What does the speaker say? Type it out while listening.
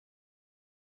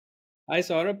Hi,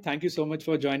 Saurabh. Thank you so much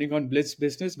for joining on Blitz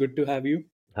Business. Good to have you.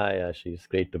 Hi, Ashish.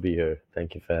 Great to be here.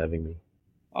 Thank you for having me.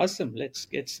 Awesome. Let's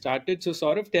get started. So,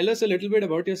 Saurabh, tell us a little bit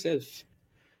about yourself.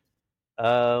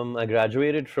 I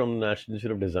graduated from National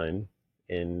Institute of Design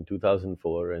in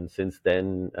 2004, and since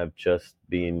then, I've just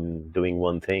been doing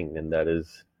one thing, and that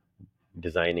is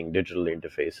designing digital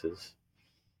interfaces.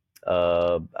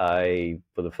 For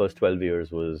the first 12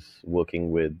 years, was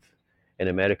working with an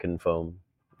American firm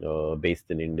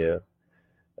based in India.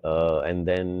 And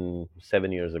then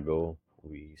 7 years ago,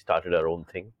 we started our own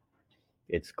thing.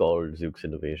 It's called ZEUX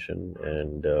Innovation,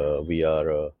 and we are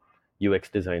a UX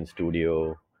design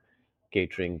studio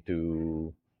catering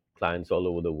to clients all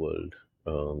over the world,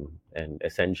 and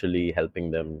essentially helping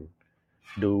them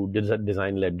do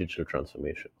design-led digital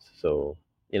transformations. So,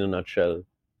 in a nutshell,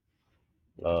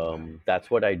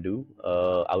 that's what I do.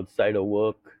 Outside of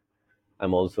work,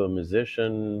 I'm also a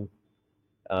musician.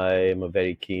 I am a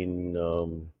very keen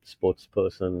sports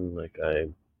person. Like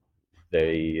I'm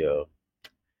very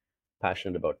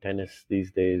passionate about tennis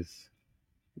these days.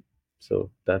 So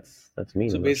that's me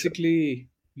in So, a nutshell. basically,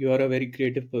 you are a very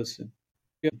creative person.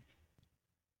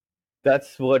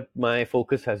 That's what my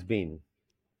focus has been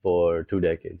for 2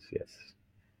 decades. Yes.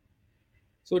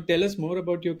 So, tell us more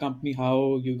about your company,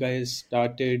 how you guys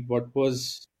started, what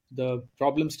was the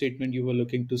problem statement you were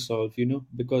looking to solve,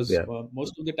 because Yeah.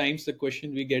 most of the times the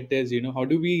question we get is, how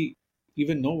do we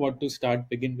even know what to start,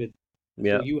 begin with? So,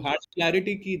 Yeah. you had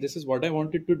clarity key, this is what I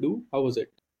wanted to do. How was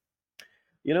it?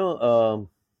 You know,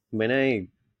 when I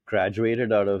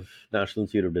graduated out of National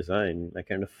Institute of Design, I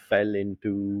kind of fell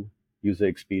into user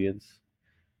experience,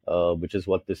 which is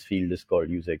what this field is called,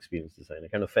 user experience design. I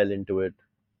kind of fell into it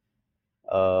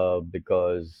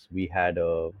because we had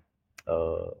a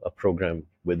program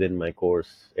within my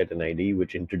course at NID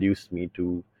which introduced me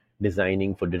to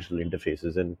designing for digital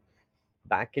interfaces. And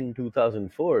back in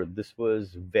 2004, this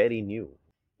was very new,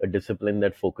 a discipline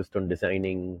that focused on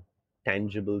designing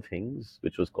tangible things,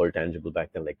 which was called tangible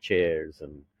back then, like chairs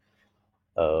and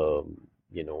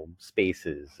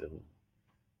spaces and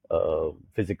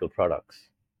physical products.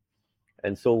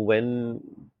 And so when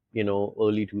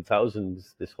early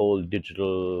 2000s, this whole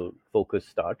digital focus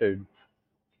started,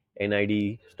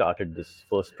 NID started this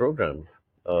first program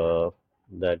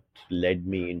that led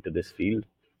me into this field.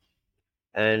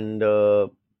 And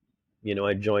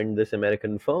I joined this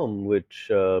American firm, which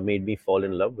made me fall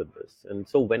in love with this. And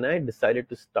so when I decided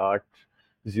to start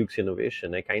ZEUX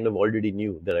Innovation, I kind of already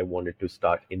knew that I wanted to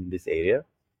start in this area.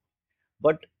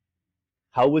 But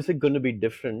how was it going to be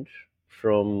different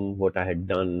from what I had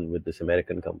done with this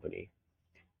American company?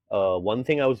 One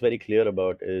thing I was very clear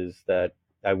about is that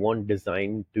I want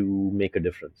design to make a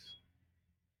difference,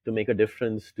 to make a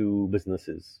difference to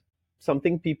businesses.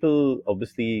 Something people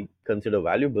obviously consider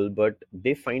valuable, but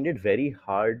they find it very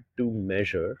hard to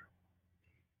measure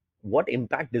what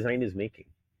impact design is making,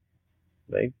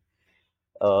 right?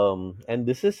 And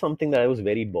this is something that I was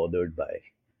very bothered by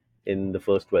in the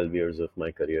first 12 years of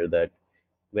my career, that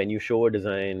when you show a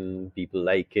design, people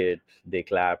like it, they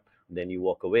clap, then you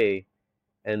walk away,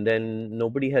 and then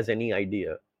nobody has any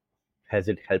idea, has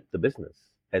it helped the business?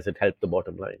 Has it helped the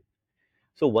bottom line?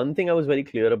 So one thing I was very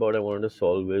clear about I wanted to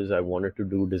solve is I wanted to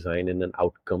do design in an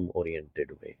outcome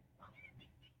oriented way.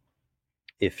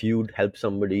 If you'd help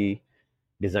somebody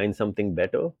design something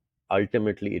better,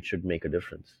 ultimately it should make a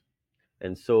difference.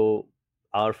 And so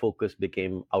our focus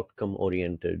became outcome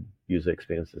oriented user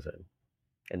experience design.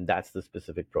 And that's the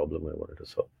specific problem I wanted to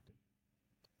solve.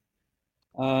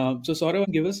 So, Saurabh,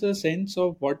 give us a sense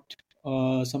of what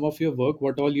some of your work,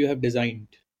 what all you have designed.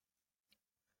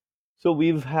 So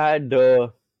we've had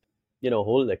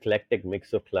whole eclectic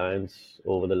mix of clients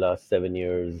over the last 7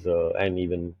 years, and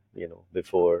even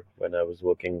before, when I was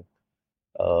working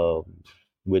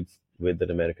with an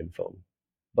American firm.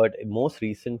 But most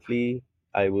recently,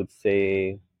 I would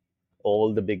say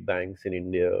all the big banks in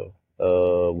India.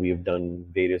 We've done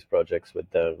various projects with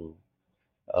them.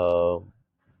 Uh,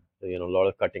 a lot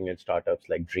of cutting edge startups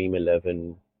like Dream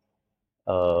 11,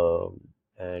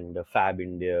 and Fab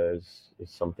India is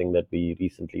something that we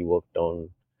recently worked on.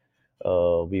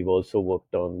 We've also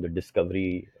worked on the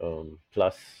Discovery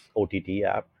Plus OTT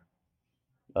app,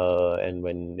 and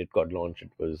when it got launched,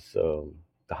 it was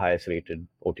the highest rated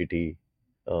OTT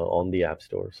on the App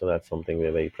Store. So that's something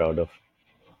we're very proud of.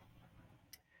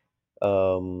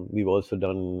 We've also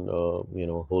done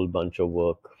a whole bunch of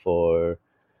work for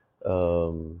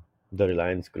the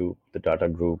Reliance Group, the Tata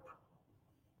Group,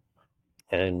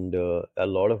 and a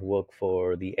lot of work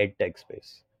for the EdTech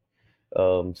space.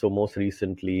 So most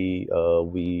recently,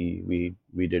 we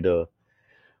did a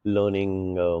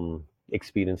learning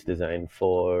experience design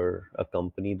for a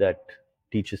company that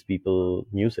teaches people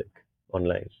music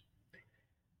online.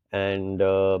 And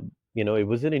it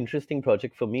was an interesting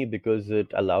project for me because it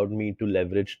allowed me to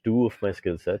leverage two of my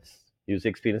skill sets: user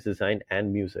experience design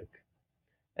and music.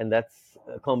 And that's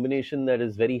a combination that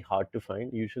is very hard to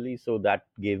find usually, so that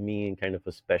gave me kind of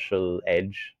a special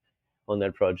edge on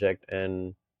that project.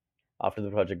 And after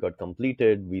the project got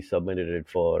completed, we submitted it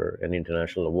for an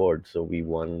international award, so we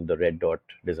won the Red Dot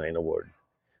Design Award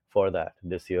for that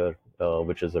this year,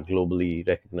 which is a globally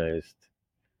recognized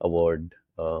award.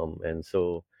 And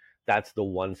so that's the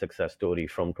one success story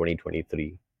from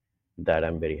 2023 that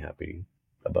I'm very happy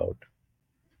about.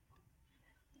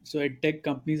 So tech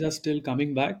companies are still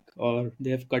coming back, or they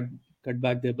have cut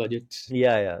back their budgets?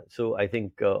 Yeah, yeah. So I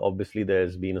think obviously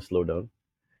there's been a slowdown,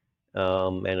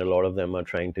 and a lot of them are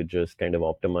trying to just kind of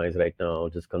optimize right now,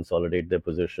 just consolidate their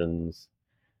positions.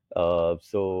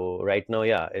 So right now,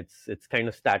 yeah, it's kind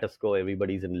of status quo.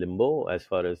 Everybody's in limbo as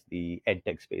far as the ed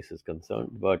tech space is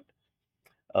concerned. But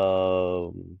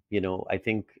I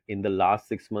think in the last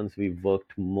 6 months we've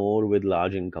worked more with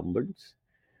large incumbents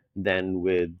than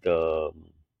with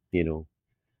you know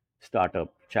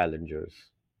startup challengers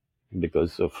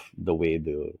because of the way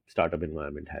the startup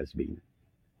environment has been.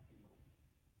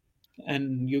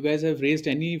 And you guys have raised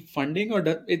any funding, or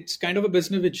it's kind of a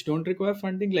business which don't require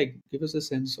funding? Like, give us a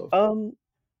sense of. Um,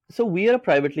 so we are a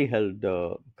privately held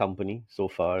company. So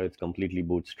far, it's completely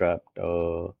bootstrapped,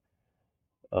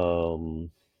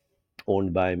 um,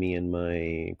 owned by me and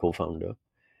my co-founder.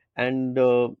 And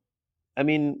I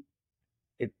mean,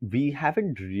 we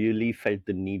haven't really felt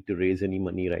the need to raise any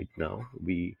money right now.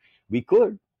 We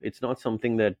could. It's not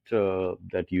something that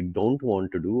you don't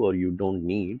want to do or you don't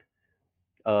need.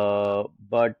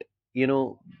 But you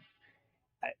know,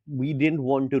 we didn't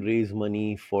want to raise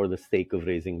money for the sake of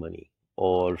raising money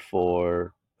or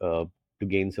for to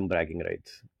gain some bragging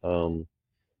rights.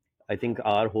 I think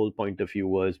our whole point of view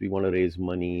was we want to raise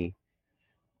money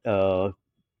uh,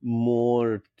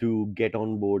 more to get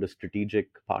on board a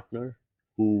strategic partner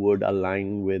who would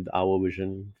align with our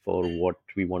vision for what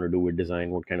we want to do with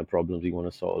design, what kind of problems we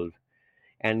want to solve,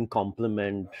 and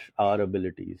complement our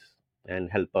abilities and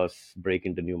help us break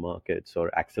into new markets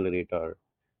or accelerate our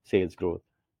sales growth.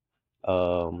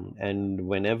 And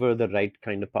whenever the right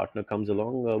kind of partner comes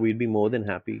along, we'd be more than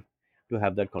happy to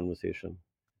have that conversation.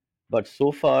 But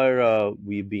so far,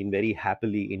 we've been very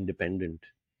happily independent.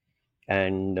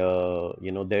 And,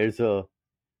 there's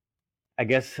I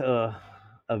guess,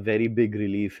 a very big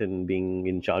relief in being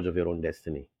in charge of your own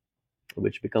destiny,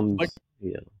 which But becomes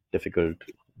difficult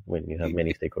when you have i-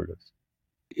 many stakeholders.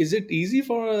 is it easy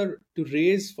to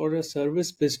raise for a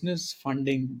service business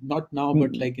funding? Not now,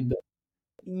 but Mm, like in the.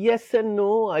 Yes and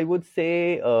no. I would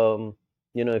say,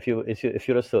 if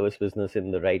you're a service business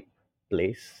in the right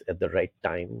place at the right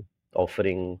time,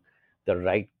 offering the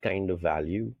right kind of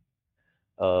value,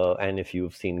 and if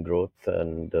you've seen growth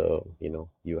and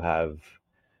you have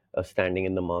a standing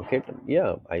in the market,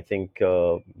 yeah, I think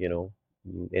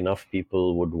enough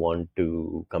people would want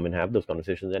to come and have those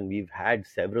conversations, and we've had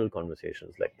several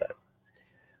conversations like that,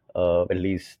 at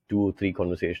least two or three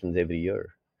conversations every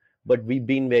year. But we've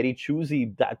been very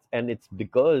choosy. And it's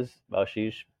because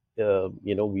Ashish,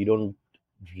 we don't,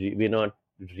 we're not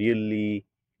really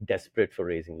desperate for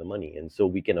raising the money, and so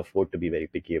we can afford to be very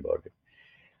picky about it.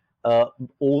 Uh,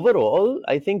 Overall,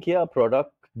 I think yeah,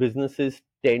 product businesses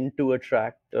tend to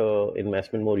attract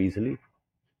investment more easily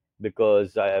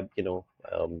because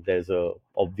there's a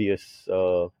obvious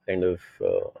kind of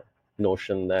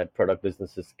notion that product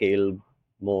businesses scale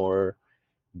more.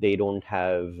 They don't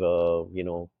have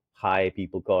high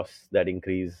people costs that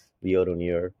increase year on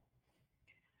year,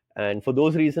 and for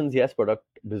those reasons, yes, product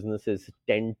businesses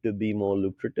tend to be more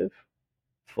lucrative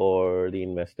for the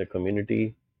investor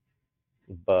community.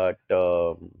 But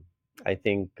I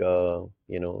think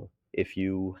if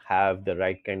you have the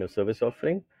right kind of service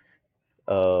offering,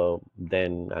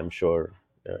 then I'm sure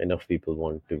enough people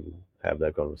want to have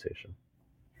that conversation.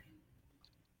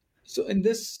 So in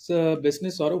this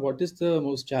business, or what is the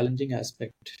most challenging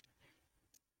aspect?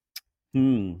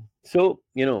 So,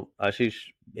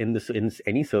 Ashish, in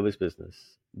any service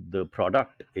business, the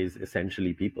product is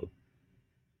essentially people,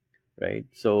 right?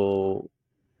 So,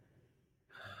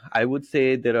 I would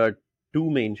say there are two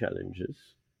main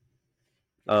challenges.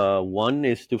 One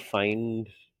is to find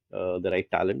the right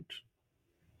talent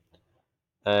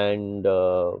and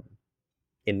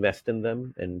invest in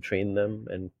them and train them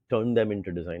and turn them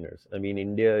into designers. I mean,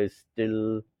 India is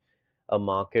still a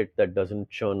market that doesn't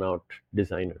churn out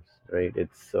designers, right?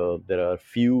 It's There are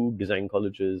few design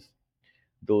colleges.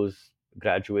 Those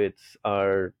graduates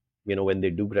are when they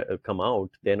do come out,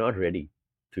 they're not ready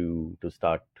to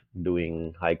start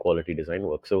doing high quality design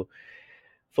work. So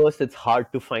first, it's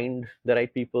hard to find the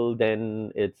right people.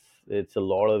 Then it's a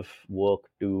lot of work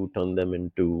to turn them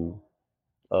into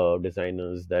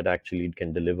designers that actually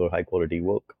can deliver high quality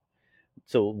work.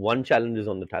 So one challenge is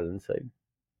on the talent side.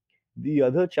 The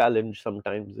other challenge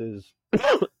sometimes is,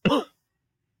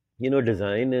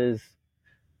 design is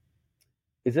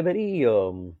a very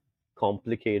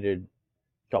complicated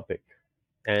topic,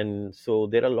 and so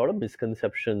there are a lot of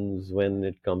misconceptions when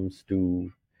it comes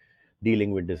to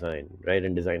dealing with design, right,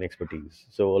 and design expertise.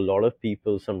 So a lot of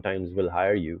people sometimes will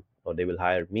hire you, or they will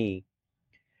hire me,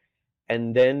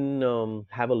 and then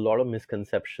have a lot of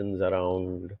misconceptions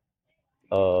around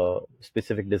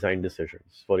specific design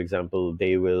decisions. For example,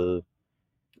 they will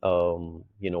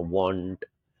want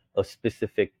a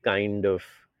specific kind of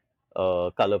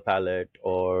color palette,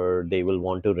 or they will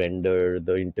want to render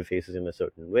the interfaces in a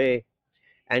certain way,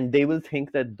 and they will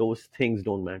think that those things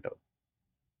don't matter,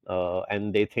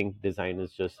 and they think design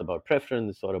is just about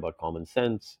preference or about common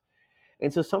sense.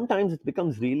 And so sometimes it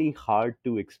becomes really hard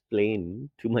to explain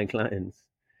to my clients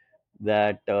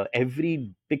that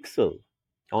every pixel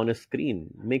on a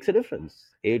screen makes a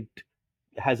difference. It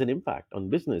has an impact on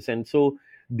business. And so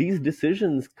these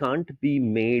decisions can't be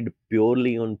made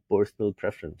purely on personal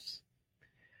preference.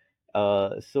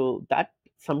 So that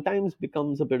sometimes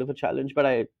becomes a bit of a challenge. But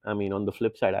I mean, on the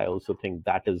flip side, I also think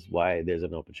that is why there's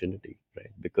an opportunity,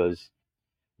 right? Because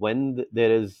when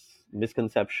there is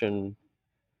misconception,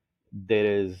 there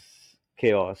is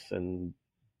chaos, and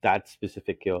that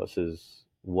specific chaos is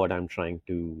what I'm trying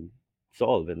to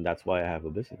solve, and that's why I have a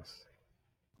business.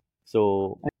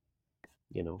 So, I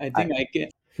I think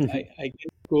I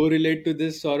can correlate to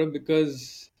this, Saurabh,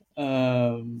 because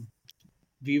um,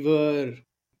 we were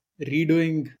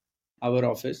redoing our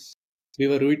office. We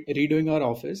were redoing our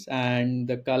office, and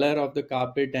the color of the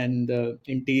carpet and the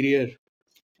interior,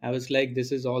 I was like,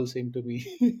 this is all same to me.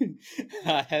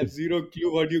 I have zero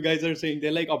clue what you guys are saying.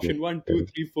 They're like option one, two,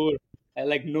 three, four. I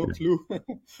like no clue.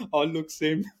 All look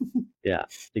same. yeah,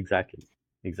 exactly,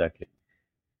 exactly.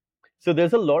 So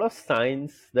there's a lot of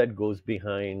science that goes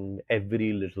behind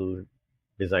every little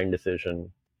design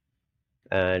decision,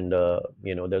 and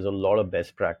there's a lot of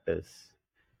best practice.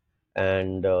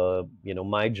 And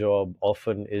my job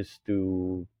often is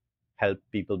to help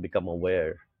people become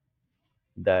aware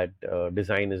that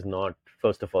design is not,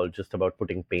 first of all, just about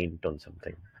putting paint on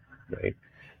something, right?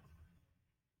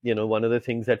 One of the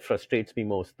things that frustrates me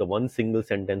most, the one single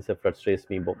sentence that frustrates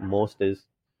me most is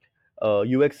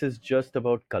UX is just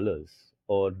about colors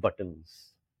or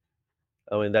buttons.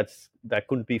 I mean, that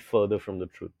couldn't be further from the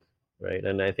truth, right?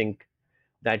 And I think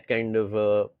that kind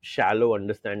of shallow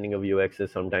understanding of UX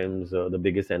is sometimes the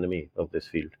biggest enemy of this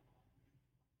field.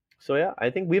 So yeah, I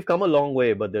think we've come a long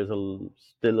way, but there's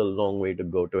still a long way to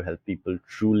go to help people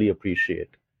truly appreciate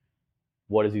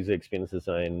what is user experience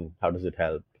design, how does it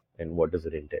help, and what does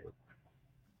it entail.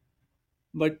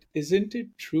 But isn't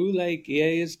it true like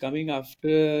AI is coming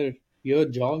after your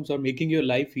jobs or making your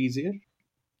life easier?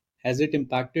 Has it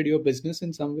impacted your business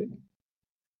in some way?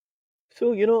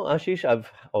 So, Ashish,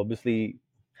 I've obviously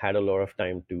had a lot of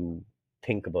time to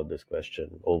think about this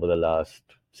question over the last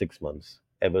 6 months,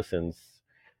 ever since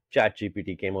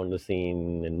ChatGPT came on the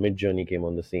scene and Midjourney came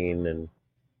on the scene. And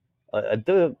at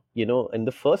in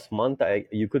the first month,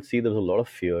 you could see there was a lot of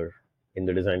fear in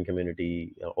the design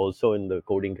community, also in the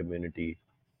coding community,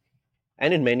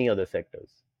 and in many other sectors.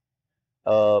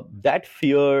 That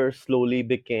fear slowly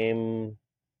became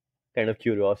kind of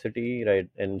curiosity, right?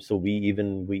 And so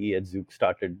we at Zook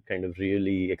started kind of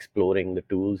really exploring the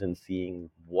tools and seeing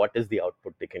what is the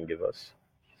output they can give us.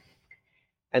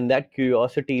 And that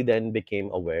curiosity then became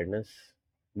awareness,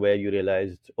 where you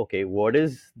realized, okay, what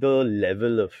is the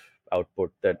level of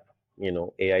output that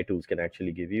AI tools can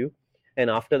actually give you? And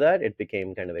after that, it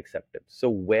became kind of acceptance. So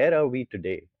where are we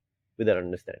today with our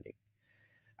understanding?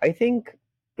 I think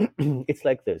it's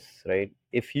like this, right?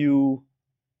 If you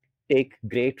take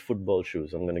great football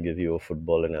shoes. I'm going to give you a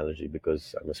football analogy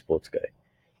because I'm a sports guy.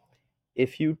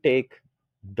 If you take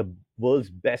the world's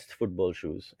best football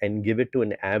shoes and give it to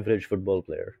an average football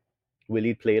player, will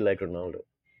he play like Ronaldo?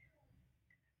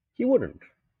 He wouldn't,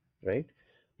 right?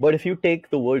 But if you take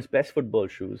the world's best football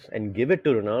shoes and give it to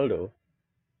Ronaldo,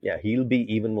 yeah, he'll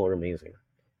be even more amazing.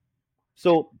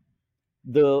 So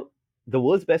the the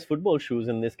world's best football shoes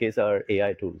in this case are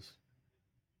AI tools.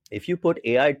 If you put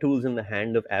AI tools in the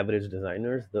hand of average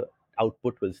designers, the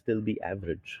output will still be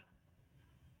average.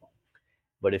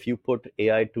 But if you put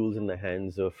AI tools in the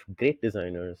hands of great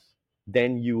designers,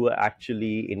 then you are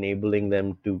actually enabling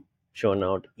them to churn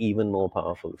out even more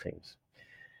powerful things.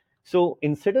 So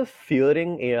instead of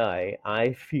fearing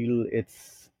I feel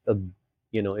it's an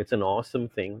awesome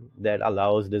thing that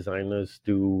allows designers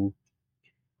to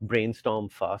brainstorm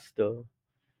faster,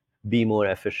 be more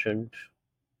efficient,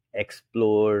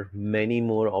 explore many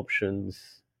more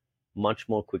options much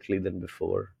more quickly than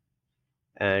before.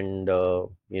 And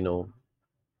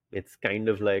it's kind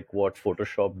of like what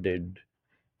Photoshop did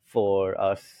for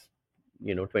us,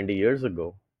 20 years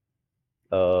ago.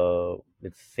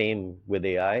 It's same with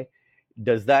AI.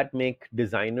 Does that make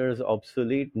designers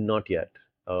obsolete? Not yet.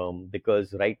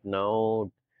 Because right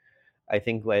now, I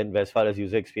think as far as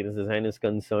user experience design is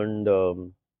concerned,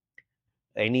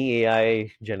 any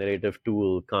AI generative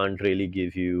tool can't really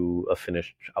give you a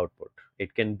finished output.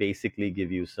 It can basically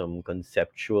give you some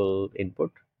conceptual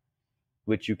input,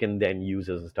 which you can then use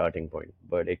as a starting point,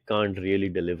 but it can't really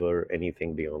deliver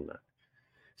anything beyond that.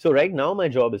 So right now, my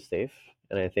job is safe,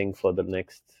 and I think for the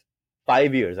next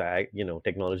 5 years,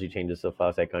 technology changes so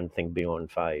fast, I can't think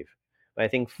beyond five. But I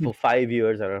think for 5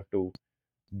 years, I don't have to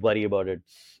worry about it,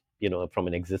 from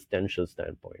an existential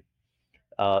standpoint.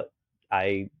 uh,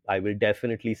 I will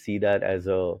definitely see that as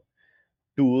a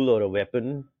tool or a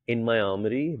weapon in my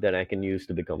armory that I can use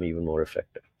to become even more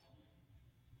effective.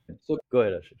 So, Go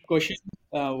ahead, Ashish. question: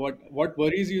 what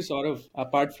worries you, sort of,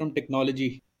 apart from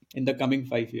technology, in the coming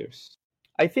 5 years?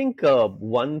 I think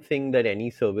one thing that any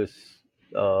service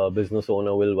business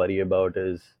owner will worry about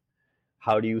is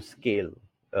how do you scale,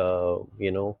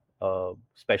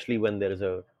 especially when there is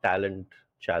a talent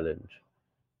challenge.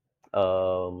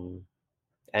 Um,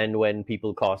 and when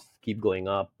people costs keep going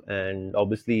up, and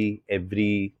obviously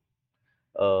every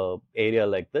area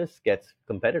like this gets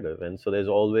competitive, and so there's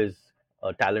always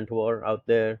a talent war out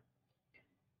there.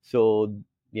 So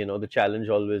the challenge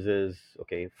always is,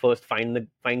 okay, first find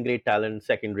great talent,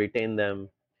 second retain them,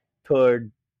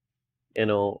 third, you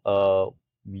know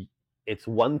it's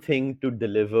one thing to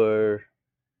deliver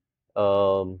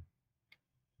um,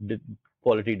 d-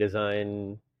 quality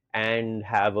design and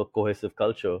have a cohesive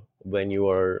culture when you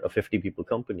are a 50 people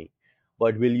company,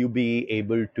 but will you be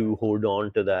able to hold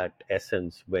on to that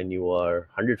essence when you are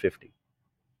 150?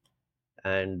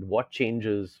 And what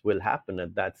changes will happen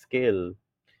at that scale?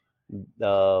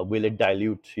 Will it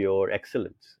dilute your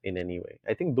excellence in any way?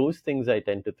 I think those things I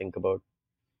tend to think about,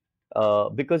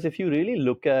 because if you really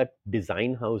look at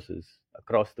design houses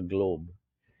across the globe,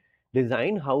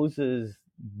 design houses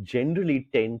generally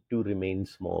tend to remain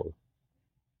small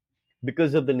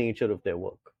because of the nature of their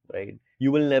work, right?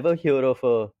 You will never hear of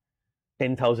a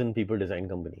 10,000 people design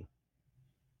company,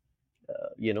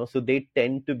 so they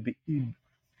tend to be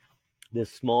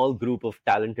this small group of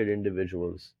talented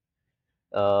individuals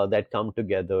that come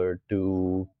together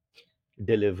to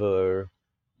deliver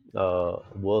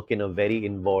work in a very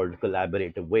involved,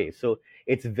 collaborative way. So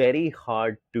it's very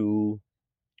hard to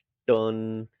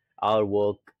turn our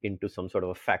work into some sort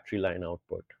of a factory line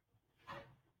output.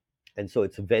 And so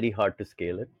it's very hard to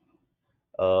scale it.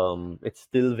 It's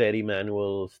still very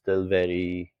manual, still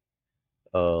very,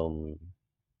 um,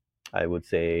 I would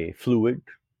say, fluid.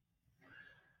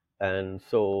 And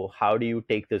so, how do you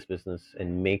take this business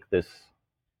and make this?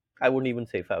 I wouldn't even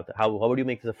say five. How would you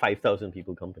make this a 5,000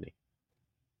 people company?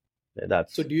 So,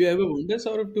 That's do you ever wonder,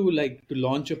 sort of, to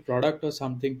launch a product or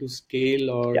something to scale,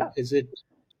 or Yeah, is it?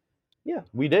 yeah,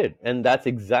 we did, and that's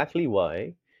exactly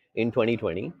why in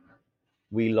 2020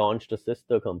 we launched a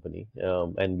sister company,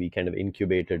 and we kind of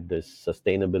incubated this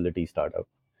sustainability startup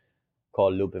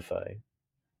called Loopify.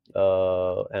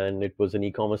 And it was an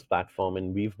e-commerce platform,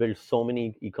 and we've built so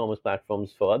many e-commerce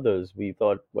platforms for others. We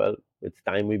thought, well, it's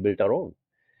time we built our own.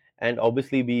 And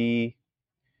obviously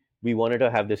we wanted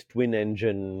to have this twin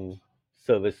engine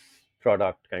service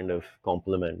product kind of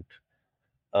complement,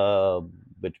 uh,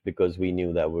 which because we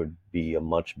knew that would be a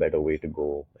much better way to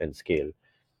go and scale.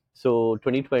 So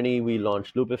 2020, we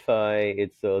launched Loopify.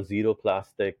 It's a zero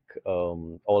plastic,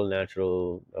 all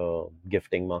natural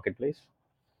gifting marketplace.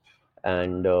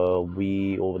 And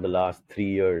we, over the last 3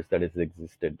 years that it's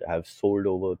existed, have sold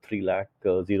over 3 lakh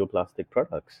zero plastic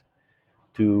products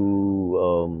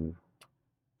to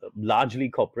largely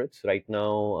corporates. Right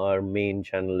now, our main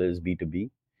channel is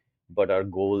B2B, but our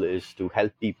goal is to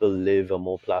help people live a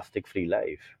more plastic free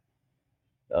life,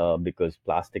 because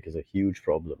plastic is a huge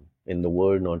problem in the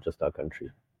world, not just our country.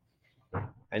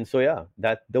 And so, yeah,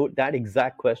 that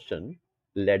exact question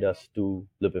led us to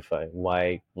Lipify.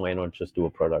 Why not just do a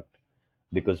product?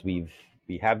 Because we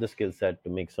have the skill set to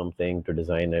make something, to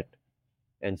design it,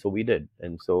 and so we did.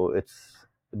 And so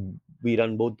we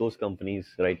run both those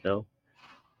companies right now,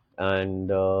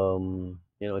 and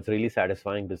it's really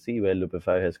satisfying to see where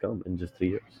Lipify has come in just 3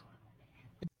 years.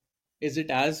 Is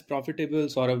it as profitable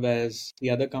sort of as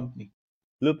the other company?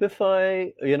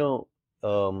 Lupify,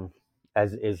 um,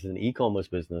 as is an e-commerce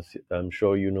business, I'm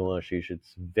sure you know, Ashish,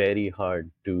 it's very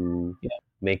hard to Yeah.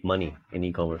 make money in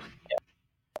e-commerce.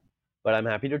 But I'm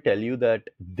happy to tell you that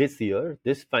this year,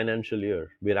 this financial year,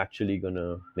 we're actually going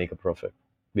to make a profit.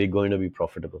 We're going to be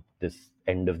profitable this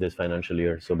end of this financial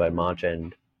year. So by March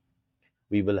end,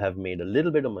 we will have made a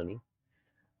little bit of money.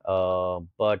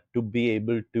 But to be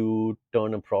able to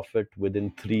turn a profit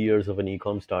within 3 years of an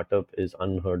e-com startup is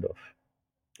unheard of.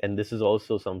 And this is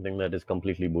also something that is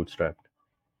completely bootstrapped.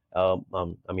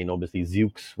 I mean, obviously,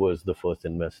 ZEUX was the first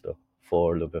investor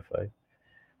for Lupify.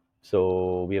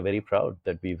 So we are very proud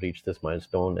that we've reached this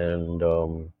milestone. And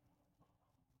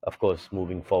of course,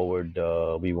 moving forward,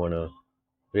 we want to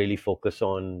really focus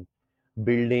on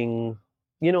building,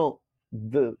 you know,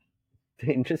 the,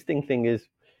 the interesting thing is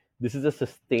this is a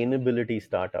sustainability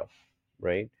startup,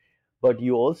 right? But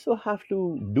you also have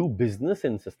to do business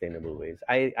in sustainable ways.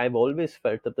 I've always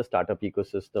felt that the startup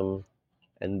ecosystem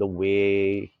and the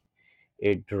way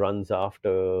it runs after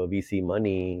VC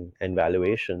money and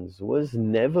valuations was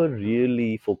never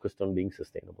really focused on being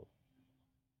sustainable,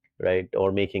 right?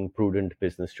 Or making prudent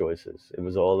business choices. It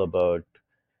was all about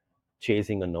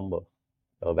chasing a number,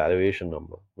 a valuation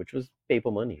number, which was paper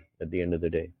money at the end of the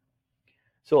day.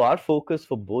 So our focus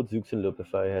for both Zoox and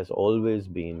Lupify has always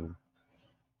been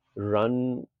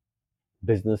run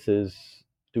businesses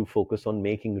to focus on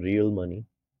making real money.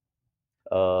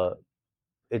 Uh,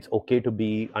 it's okay to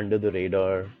be under the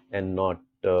radar and not,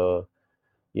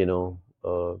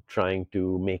 trying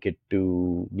to make it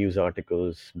to news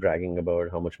articles bragging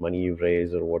about how much money you've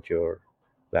raised or what your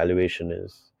valuation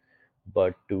is,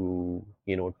 but to,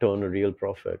 turn a real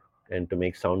profit and to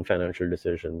make sound financial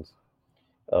decisions.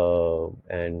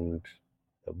 And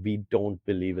we don't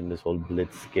believe in this whole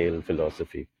blitz scale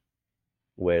philosophy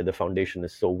where the foundation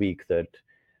is so weak that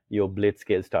your blitz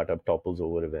scale startup topples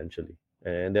over eventually.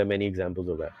 And there are many examples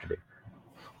of that today.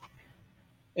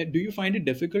 Do you find it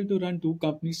difficult to run two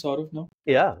companies sort of now?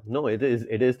 Yeah, no, it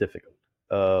is difficult.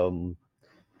 Um,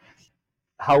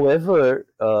 However,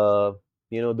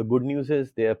 the good news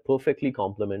is they are perfectly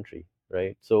complementary,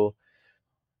 right? So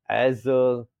as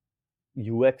a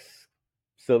UX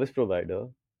service provider,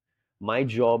 my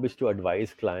job is to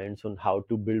advise clients on how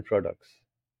to build products,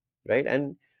 right?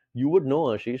 And you would know,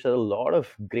 Ashish, that a lot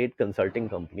of great consulting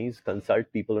companies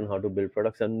consult people on how to build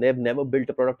products, and they've never built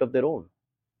a product of their own.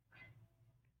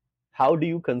 How do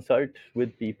you consult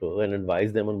with people and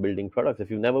advise them on building products if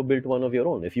you've never built one of your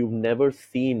own, if you've never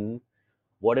seen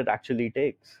what it actually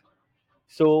takes?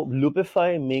 So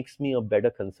Lupify makes me a better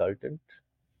consultant,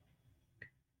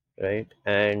 right?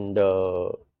 And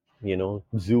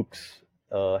Zoox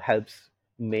helps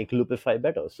make Lupify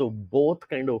better. So both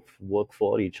kind of work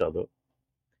for each other.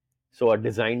 So our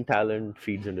design talent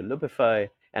feeds into Lupify,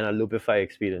 and our Lupify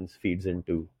experience feeds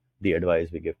into the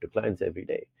advice we give to clients every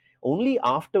day. Only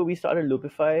after we started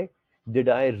Lupify did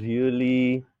I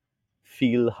really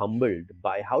feel humbled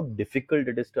by how difficult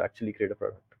it is to actually create a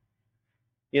product.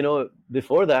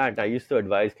 Before that, I used to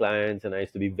advise clients and I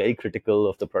used to be very critical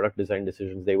of the product design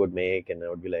decisions they would make. And I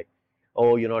would be like,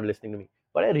 oh, you're not listening to me.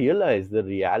 But I realized the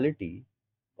reality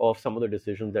of some of the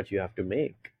decisions that you have to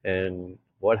make and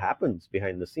what happens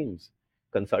behind the scenes.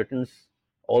 Consultants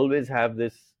always have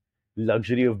this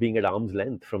luxury of being at arm's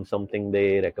length from something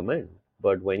they recommend.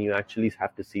 But when you actually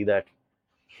have to see that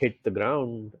hit the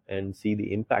ground and see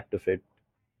the impact of it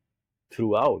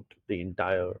throughout the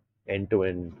entire end to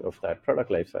end of that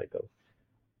product life cycle,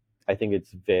 I think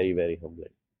it's very, very humbling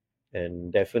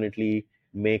and definitely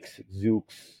makes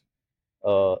Zoox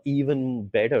even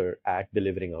better at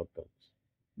delivering outcomes.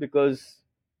 Because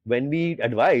when we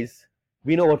advise,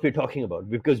 we know what we're talking about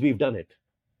because we've done it.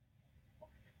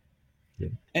 Yeah.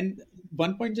 And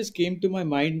one point just came to my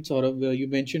mind, sort of, you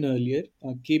mentioned earlier,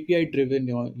 KPI driven,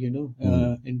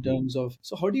 in terms of,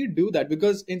 so how do you do that?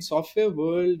 Because in software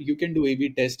world, you can do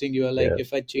A/B testing. You are like, Yeah.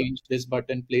 if I change this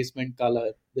button placement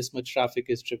color, this much traffic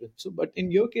is driven. So, but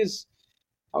in your case,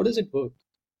 how does it work?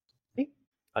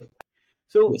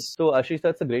 So, Yes. so Ashish,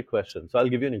 that's a great question. So I'll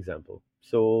give you an example.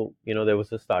 So, there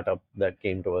was a startup that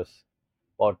came to us,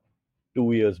 or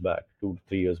 2 years back, 2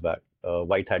 3 years back,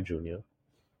 White Hat Junior.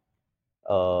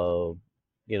 Uh,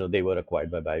 they were acquired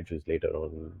by Byju's later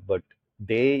on, but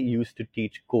they used to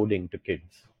teach coding to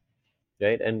kids,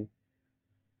 right? And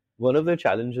one of the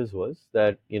challenges was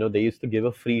that they used to give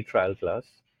a free trial class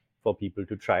for people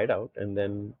to try it out and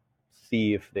then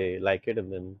see if they like it,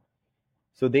 and then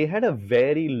so they had a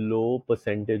very low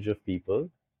percentage of people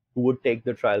who would take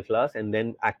the trial class and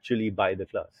then actually buy the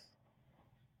class.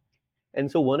 And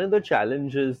so one of the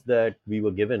challenges that we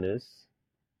were given is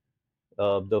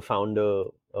the founder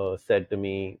said to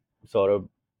me, Saurabh,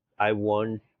 I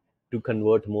want to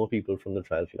convert more people from the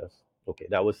trial class. Okay,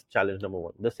 that was challenge number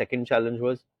one. The second challenge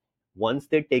was once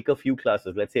they take a few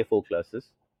classes, let's say 4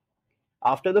 classes,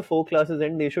 after the 4 classes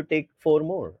end, they should take 4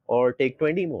 more or take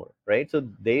 20 more, right? So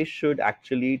they should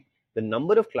actually, the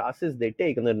number of classes they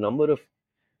take and the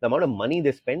amount of money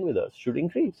they spend with us should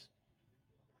increase.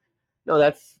 No,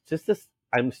 that's just this.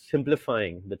 I'm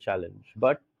simplifying the challenge.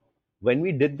 But when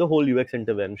we did the whole UX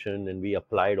intervention and we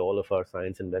applied all of our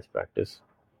science and best practice,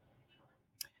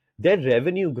 their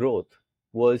revenue growth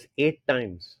was 8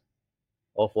 times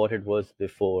of what it was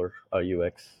before our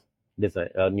UX design,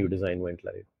 new design went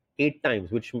live. 8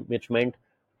 times, which meant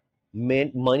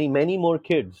many more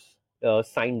kids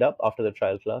signed up after the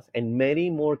trial class, and many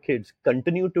more kids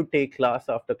continued to take class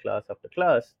after class after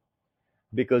class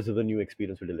because of the new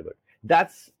experience we delivered.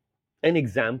 That's an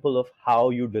example of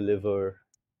how you deliver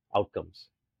outcomes,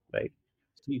 right?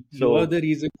 You are So, the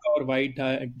reason for White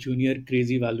Hat Junior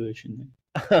crazy valuation.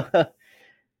 Then.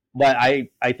 but I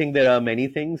think there are many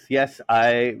things. Yes,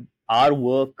 I our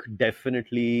work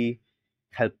definitely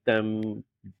helped them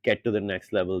get to the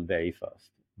next level very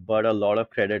fast. But a lot of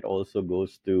credit also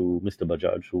goes to Mr.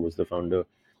 Bajaj, who was the founder,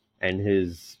 and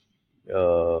his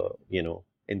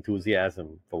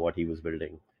enthusiasm for what he was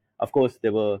building. Of course,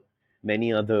 there were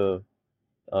many other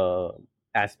uh,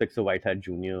 aspects of White Hat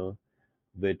Junior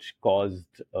which caused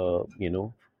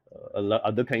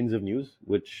other kinds of news,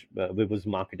 which was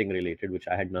marketing related, which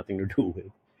I had nothing to do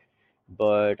with.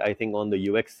 But I think on the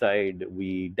UX side,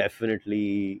 we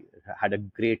definitely had a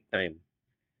great time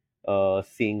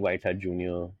seeing White Hat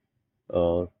Junior,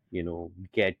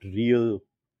 get real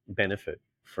benefit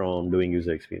from doing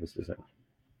user experience design.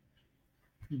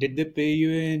 Did they pay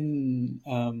you in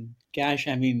cash?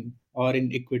 I mean, or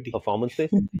in equity? Performance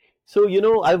based. So,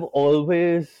 I've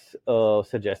always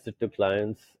suggested to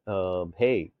clients,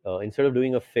 hey, instead of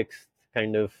doing a fixed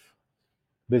kind of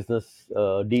business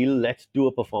deal, let's do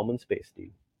a performance based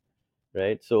deal,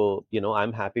 right? So,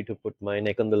 I'm happy to put my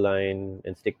neck on the line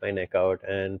and stick my neck out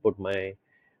and put my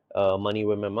money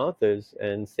where my mouth is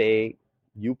and say,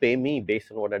 you pay me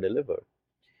based on what I deliver.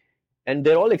 And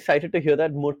they're all excited to hear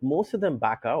that. Most of them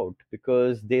back out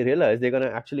because they realize they're going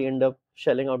to actually end up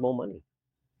shelling out more money.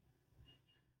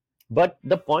 But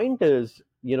the point is,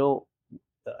 and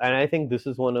I think this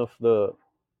is one of the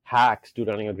hacks to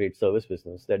running a great service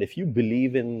business, that if you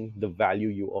believe in the value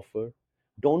you offer,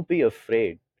 don't be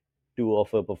afraid to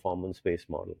offer a performance based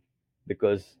model,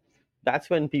 because that's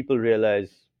when people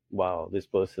realize, wow, this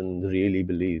person really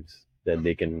believes that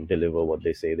they can deliver what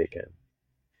they say they can.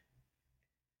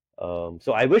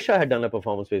 So I wish I had done a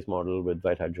performance based model with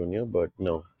White Hat Junior, but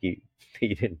no, he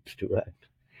he didn't do that.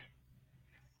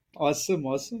 Awesome,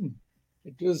 awesome.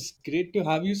 It was great to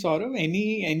have you, Saurav.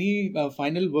 Any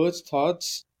final words,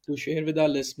 thoughts to share with our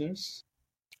listeners?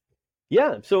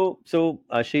 Yeah, so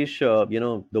Ashish,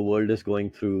 the world is going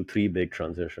through three big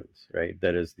transitions, right?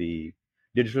 There is the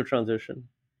digital transition,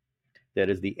 there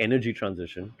is the energy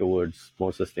transition towards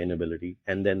more sustainability,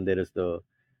 and then there is the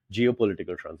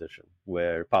geopolitical transition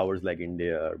where powers like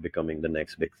India are becoming the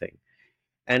next big thing.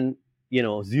 And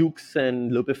ZEUX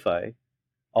and Lupify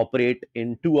operate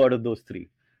in two out of those three.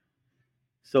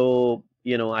 So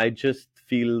I just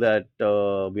feel that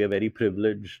we are very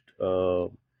privileged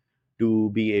to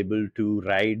be able to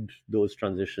ride those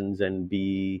transitions and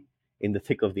be in the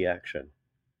thick of the action.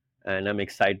 And I'm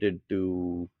excited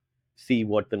to see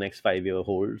what the next 5 year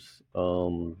holds,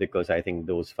 because I think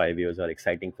those 5 years are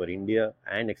exciting for India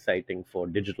and exciting for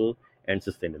digital and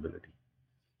sustainability.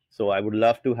 So I would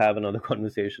love to have another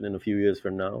conversation in a few years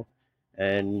from now,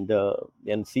 and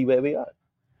see where we are.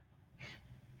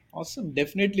 Awesome.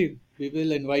 Definitely. We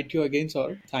will invite you again,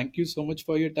 Saurav. Thank you so much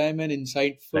for your time and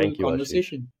insightful Thank you, Ashish.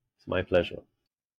 conversation. It's my pleasure.